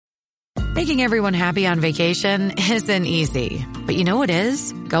Making everyone happy on vacation isn't easy, but you know what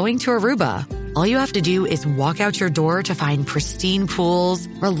is? Going to Aruba. All you have to do is walk out your door to find pristine pools,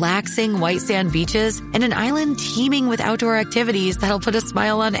 relaxing white sand beaches, and an island teeming with outdoor activities that'll put a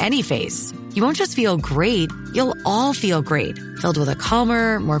smile on any face. You won't just feel great, you'll all feel great, filled with a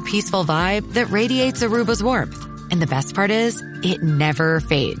calmer, more peaceful vibe that radiates Aruba's warmth. And the best part is, it never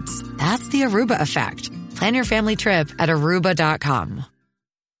fades. That's the Aruba effect. Plan your family trip at Aruba.com.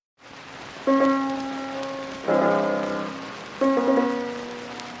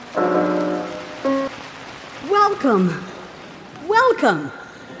 Welcome.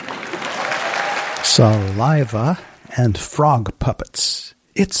 Saliva and frog puppets.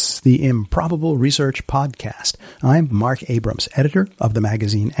 It's the Improbable Research Podcast. I'm Mark Abrams, editor of the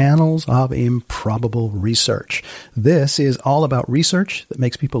magazine Annals of Improbable Research. This is all about research that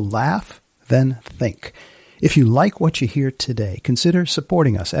makes people laugh, then think. If you like what you hear today, consider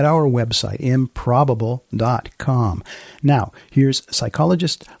supporting us at our website, improbable.com. Now, here's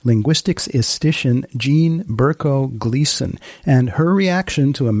psychologist, linguistics-istician Jean Berko-Gleason and her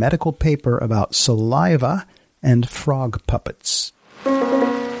reaction to a medical paper about saliva and frog puppets.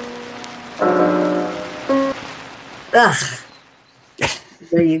 Ugh.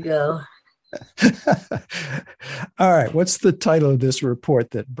 There you go. All right. What's the title of this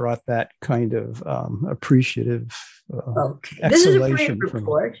report that brought that kind of appreciative This is a brief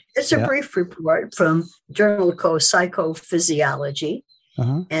report. It's a brief report from Journal called Psychophysiology,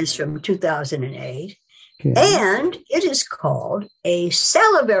 and it's from 2008. Okay. And it is called a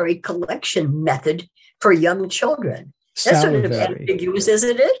salivary collection method for young children. That's sort of ambiguous,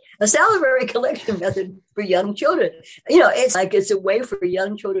 isn't it? A salivary collection method for young children. You know, it's like it's a way for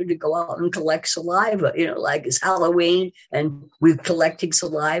young children to go out and collect saliva. You know, like it's Halloween and we're collecting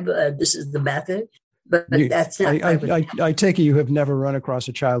saliva. And this is the method. But that's not. I take it you have never run across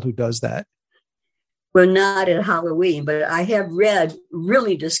a child who does that. Well, not at Halloween, but I have read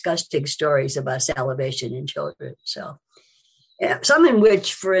really disgusting stories about salivation in children. So. Yeah, some in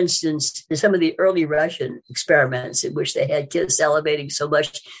which, for instance, some of the early Russian experiments in which they had kids salivating so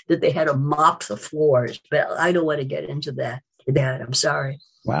much that they had to mop the floors. But I don't want to get into that. I'm sorry.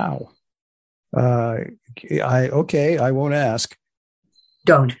 Wow. I won't ask.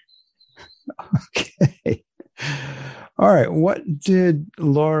 Don't. Okay. All right. What did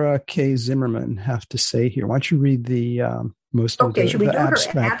Laura K. Zimmerman have to say here? Why don't you read the most of the, should we do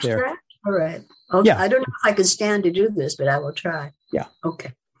abstract her abstract there? All right. Okay. Yeah. I don't know if I can stand to do this, but I will try. Yeah.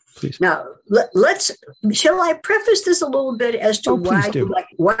 Okay. Please. Now, shall I preface this a little bit as to why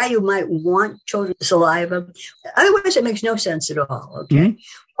you might want children's saliva? Otherwise, it makes no sense at all. Okay. Mm-hmm.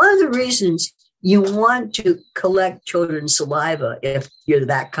 One of the reasons you want to collect children's saliva, if you're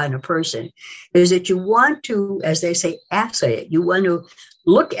that kind of person, is that you want to, as they say, assay it. You want to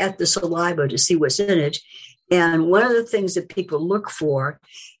look at the saliva to see what's in it. And one of the things that people look for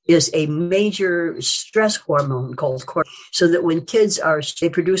is a major stress hormone called cortisol, so that when kids they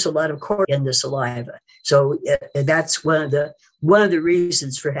produce a lot of cortisol in the saliva. So that's one of the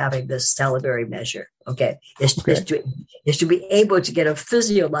reasons for having this salivary measure. Okay, is to be able to get a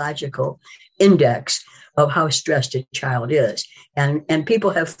physiological index of how stressed a child is. And people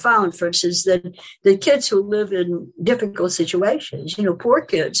have found, for instance, that the kids who live in difficult situations, poor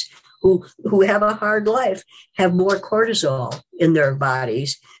kids who have a hard life have more cortisol in their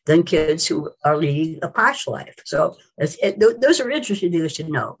bodies than kids who are leading a posh life. So those are interesting things to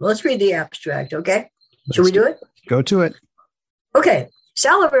know. Let's read the abstract, okay? Should we do it? Go to it. Okay.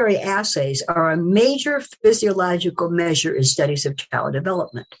 Salivary assays are a major physiological measure in studies of child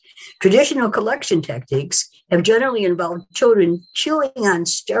development. Traditional collection techniques have generally involved children chewing on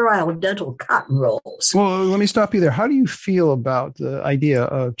sterile dental cotton rolls. Well, let me stop you there. How do you feel about the idea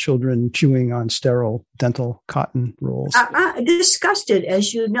of children chewing on sterile dental cotton rolls? I'm disgusted,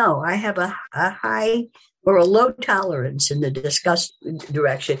 as you know. I have a high or a low tolerance in the disgust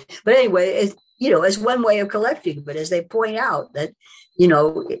direction. But anyway, it's one way of collecting. But as they point out that,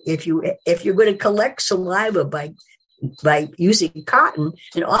 if you're going to collect saliva by using cotton,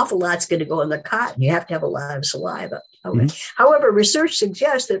 an awful lot's going to go in the cotton. You have to have a lot of saliva. Okay. Mm-hmm. However, research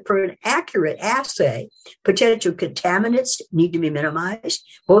suggests that for an accurate assay, potential contaminants need to be minimized,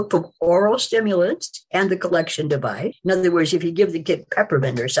 both from oral stimulants and the collection device. In other words, if you give the kid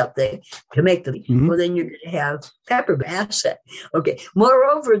peppermint or something to make them, well, then you're going to have peppermint assay. Okay.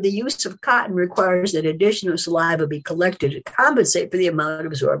 Moreover, the use of cotton requires that additional saliva be collected to compensate for the amount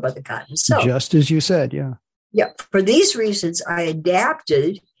absorbed by the cotton. So, just as you said, yeah. Yeah. For these reasons, I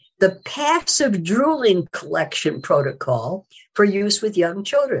adapted the passive drooling collection protocol for use with young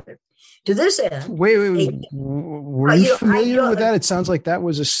children. To this end, wait. Were you familiar with that? It sounds like that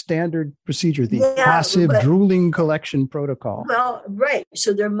was a standard procedure, the passive drooling collection protocol. Well, right.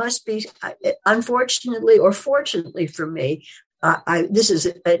 So there must be, unfortunately or fortunately for me, this is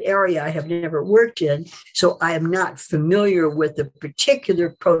an area I have never worked in, so I am not familiar with the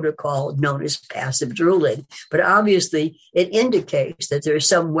particular protocol known as passive drooling. But obviously, it indicates that there's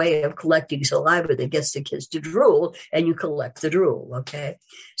some way of collecting saliva that gets the kids to drool, and you collect the drool. Okay,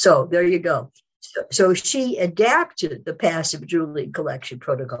 so there you go. So she adapted the passive drooling collection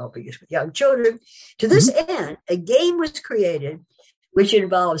protocol for use with young children. To this end, a game was created which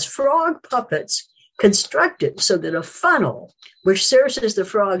involves frog puppets constructed so that a funnel, which serves as the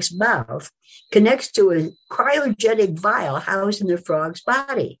frog's mouth, connects to a cryogenic vial housed in the frog's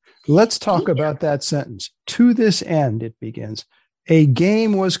body. Let's talk about that sentence. To this end, it begins. A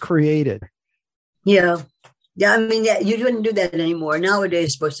game was created. Yeah. I mean, you wouldn't do that anymore. Nowadays,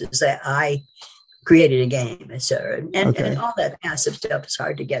 it's supposed to say, I created a game, etc. And all that passive stuff is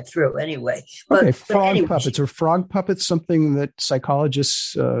hard to get through anyway. Frog puppets. Are frog puppets something that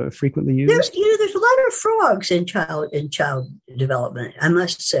psychologists frequently use? There's a lot of frogs in child development, I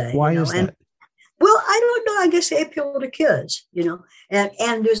must say. Why is that? Well, I don't know. I guess they appeal to kids,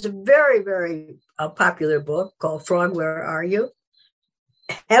 And there's a very, very popular book called Frog, Where Are You?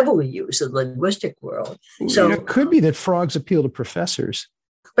 Heavily used in the linguistic world. So it could be that frogs appeal to professors.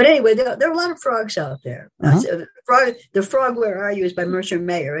 But anyway, there are a lot of frogs out there. The Frog, Where Are You is by Mercer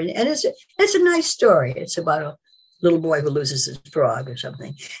Mayer. And it's a nice story. It's about a little boy who loses his frog or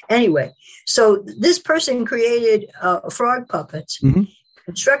something. Anyway, so this person created frog puppets,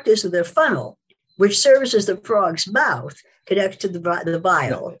 constructed so their funnel, which serves as the frog's mouth, connects to the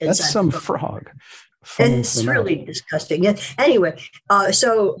vial. That's some frog. It's really disgusting. Yeah. Anyway,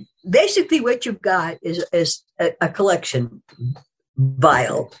 so basically what you've got is a collection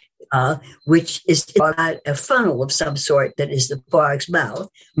vial, which is a funnel of some sort that is the frog's mouth,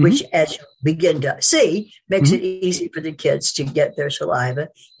 which, as you begin to see, makes it easy for the kids to get their saliva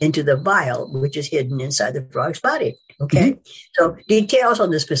into the vial, which is hidden inside the frog's body. Okay, so details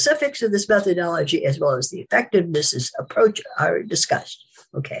on the specifics of this methodology as well as the effectiveness of this approach are discussed.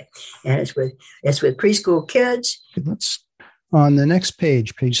 Okay, and it's with preschool kids. Let's on the next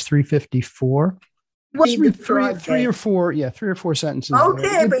page 354. Three or four sentences.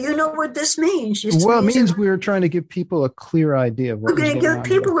 Okay, but you know what this means. It means we're trying to give people a clear idea of what we're going to give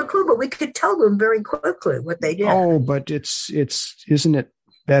people a clue, but we could tell them very quickly what they did. Oh, but isn't it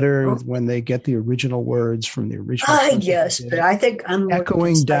better when they get the original words from the original? Yes, but I think I'm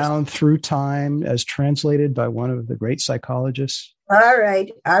echoing down through time as translated by one of the great psychologists. All right,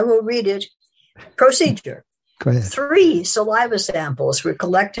 I will read it. Procedure. Go ahead. 3 saliva samples were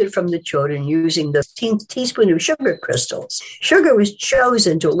collected from the children using the teaspoon of sugar crystals. Sugar was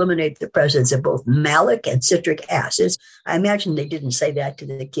chosen to eliminate the presence of both malic and citric acids. I imagine they didn't say that to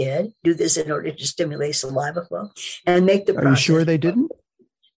the kid. Do this in order to stimulate saliva flow and make the process. Are you sure they didn't?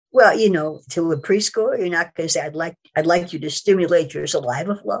 Well, to a preschooler, you're not going to say, I'd like you to stimulate your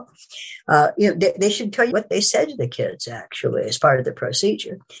saliva flow. They should tell you what they said to the kids, actually, as part of the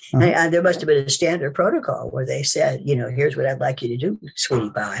procedure. And there must have been a standard protocol where they said, here's what I'd like you to do,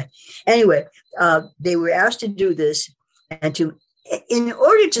 sweetie pie. Anyway, they were asked to do this and in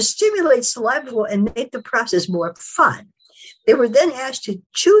order to stimulate saliva flow and make the process more fun. They were then asked to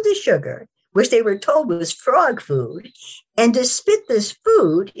chew the sugar, which they were told was frog food, and to spit this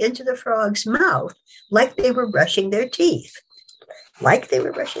food into the frog's mouth like they were brushing their teeth. As if they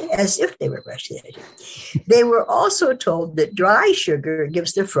were brushing their teeth. They were also told that dry sugar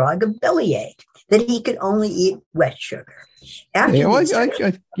gives the frog a bellyache, that he could only eat wet sugar. I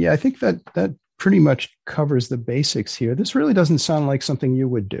think that pretty much covers the basics here. This really doesn't sound like something you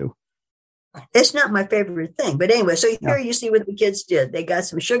would do. It's not my favorite thing. But anyway, so here you see what the kids did. They got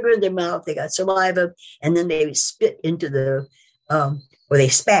some sugar in their mouth, they got saliva, and then they spit into they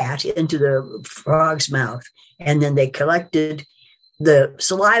spat into the frog's mouth. And then they collected the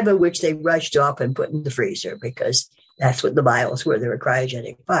saliva, which they rushed off and put in the freezer because that's what the vials were. They were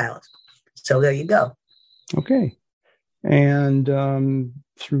cryogenic vials. So there you go. Okay. And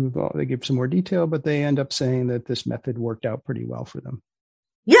they give some more detail, but they end up saying that this method worked out pretty well for them.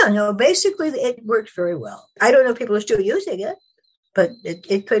 Yeah, no, basically it worked very well. I don't know if people are still using it, but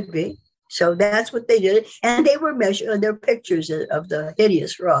it could be. So that's what they did. And they were measuring their pictures of the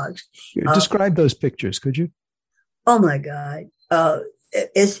hideous frogs. Describe those pictures, could you? Oh, my God.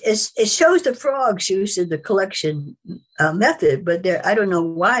 It shows the frogs used in the collection method, but I don't know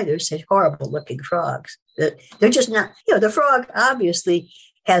why they're such horrible looking frogs. They're just not, the frog obviously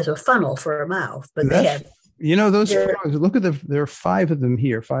has a funnel for a mouth, but they have those frogs, look at there are 5 of them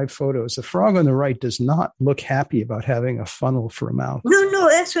here, 5 photos. The frog on the right does not look happy about having a funnel for a mouth. No,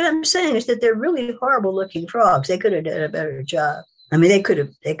 that's what I'm saying, is that they're really horrible looking frogs. They could have done a better job. I mean, they could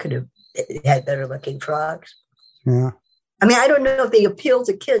have had better looking frogs. Yeah. I mean, I don't know if they appeal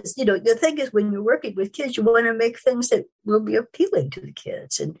to kids. The thing is, when you're working with kids, you want to make things that will be appealing to the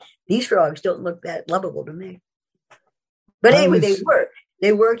kids. And these frogs don't look that lovable to me. But anyway, they worked.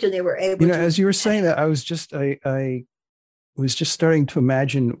 They worked, and they were able to. As you were saying that, I was just starting to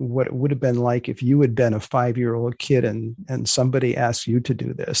imagine what it would have been like if you had been a 5-year-old kid and somebody asked you to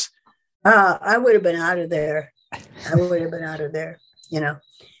do this. I would have been out of there.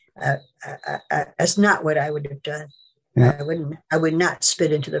 That's not what I would have done. Yeah. I would not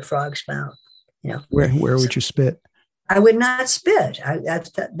spit into the frog's mouth. Where would you spit? I would not spit.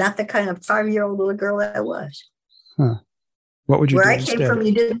 That's not the kind of 5-year-old little girl that I was. Huh. What would you do? Where I came from,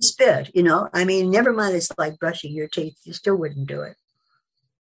 you didn't spit. I mean, never mind. It's like brushing your teeth. You still wouldn't do it.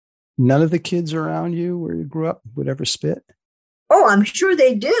 None of the kids around you where you grew up would ever spit? Oh, I'm sure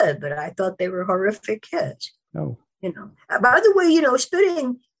they did, but I thought they were horrific kids. Oh. By the way,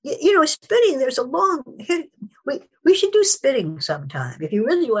 spitting. Spitting, there's a long, we should do spitting sometime. If you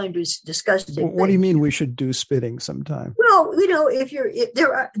really want to discuss it. What do you mean we should do spitting sometime? Well,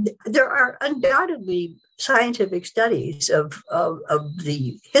 there are undoubtedly scientific studies of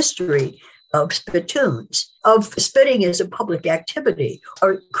the history of spittoons, of spitting as a public activity,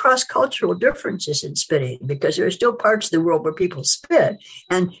 or cross-cultural differences in spitting, because there are still parts of the world where people spit.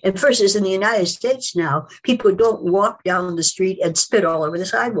 And first, as in the United States now, people don't walk down the street and spit all over the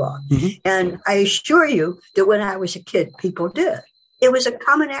sidewalk. Mm-hmm. And I assure you that when I was a kid, people did. It was a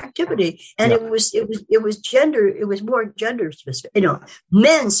common activity, and it was more gender specific.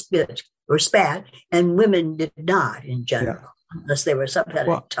 Men spit or spat, and women did not in general. Yeah. Unless they were some kind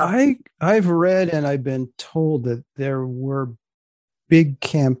of tough. I've read and I've been told that there were big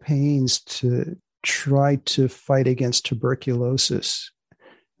campaigns to try to fight against tuberculosis,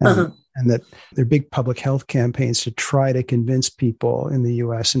 and that there are big public health campaigns to try to convince people in the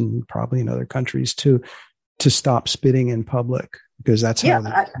U.S. and probably in other countries to stop spitting in public, because that's how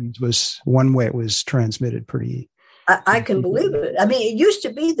it was one way it was transmitted pretty. I can believe it. I mean, it used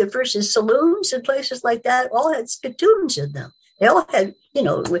to be the first saloons and places like that all had spittoons in them. They all had,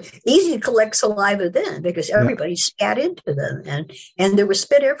 easy to collect saliva then, because everybody spat into them, and there was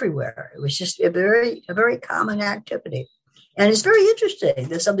spit everywhere. It was just a very common activity. And it's very interesting.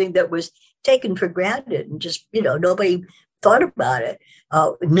 There's something that was taken for granted and just, nobody thought about it.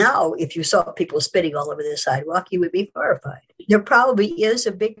 Now, if you saw people spitting all over the sidewalk, you would be horrified. There probably is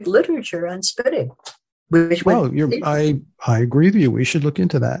a big literature on spitting. I agree with you. We should look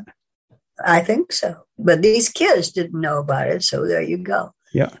into that. I think so. But these kids didn't know about it, so there you go.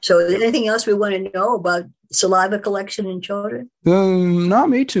 Yeah. So anything else we want to know about saliva collection in children? Not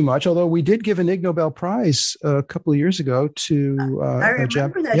me too much, although we did give an Ig Nobel Prize a couple of years ago to I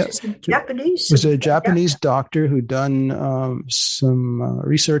remember that. Japanese. It was a Japanese doctor who'd done some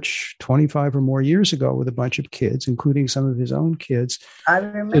research 25 or more years ago with a bunch of kids, including some of his own kids,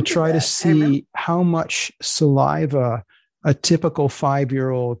 to try to see how much saliva a typical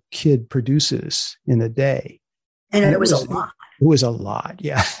 5-year-old kid produces in a day. And it was a lot. It was a lot,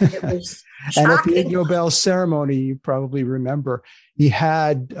 yeah. It was and at the Ig Nobel ceremony, you probably remember, he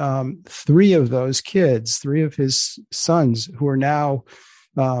had 3 of those kids, 3 of his sons, who are now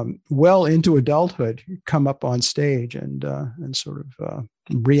well into adulthood, come up on stage and sort of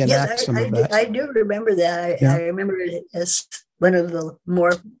reenact some of that. I do remember that. I remember it as one of the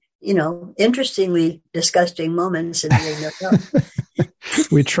more, interestingly disgusting moments in the Ig Nobel.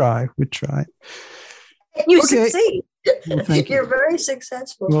 We try. And you succeed. Well, You're very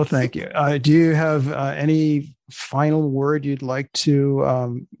successful. Well, thank you. Do you have any final word you'd like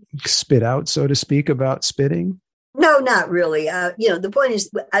to spit out, so to speak, about spitting? No, not really. The point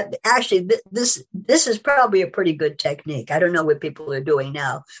is, actually, this is probably a pretty good technique. I don't know what people are doing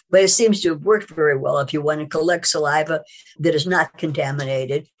now, but it seems to have worked very well if you want to collect saliva that is not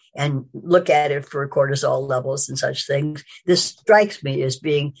contaminated and look at it for cortisol levels and such things. This strikes me as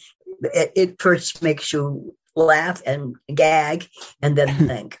being, it first makes you laugh and gag and then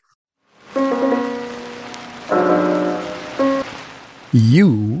think.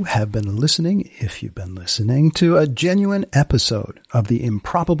 You have been listening, if you've been listening, to a genuine episode of the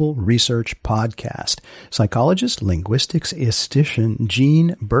Improbable Research Podcast. Psychologist, linguistics-esthetician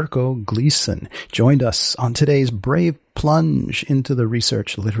Jean Berko Gleason joined us on today's brave plunge into the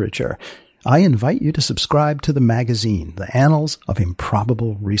research literature. I invite you to subscribe to the magazine, The Annals of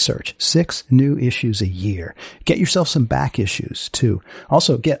Improbable Research. 6 new issues a year. Get yourself some back issues, too.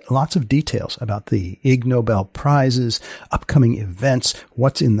 Also, get lots of details about the Ig Nobel Prizes, upcoming events,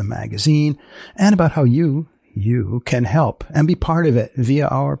 what's in the magazine, and about how you can help and be part of it via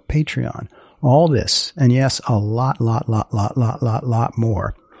our Patreon. All this, and yes, a lot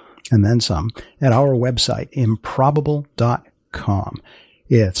more, and then some, at our website, improbable.com.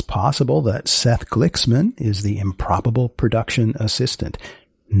 It's possible that Seth Glicksman is the Improbable production assistant.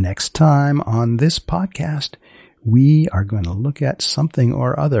 Next time on this podcast, we are going to look at something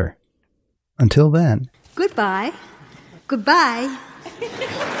or other. Until then. Goodbye. Goodbye.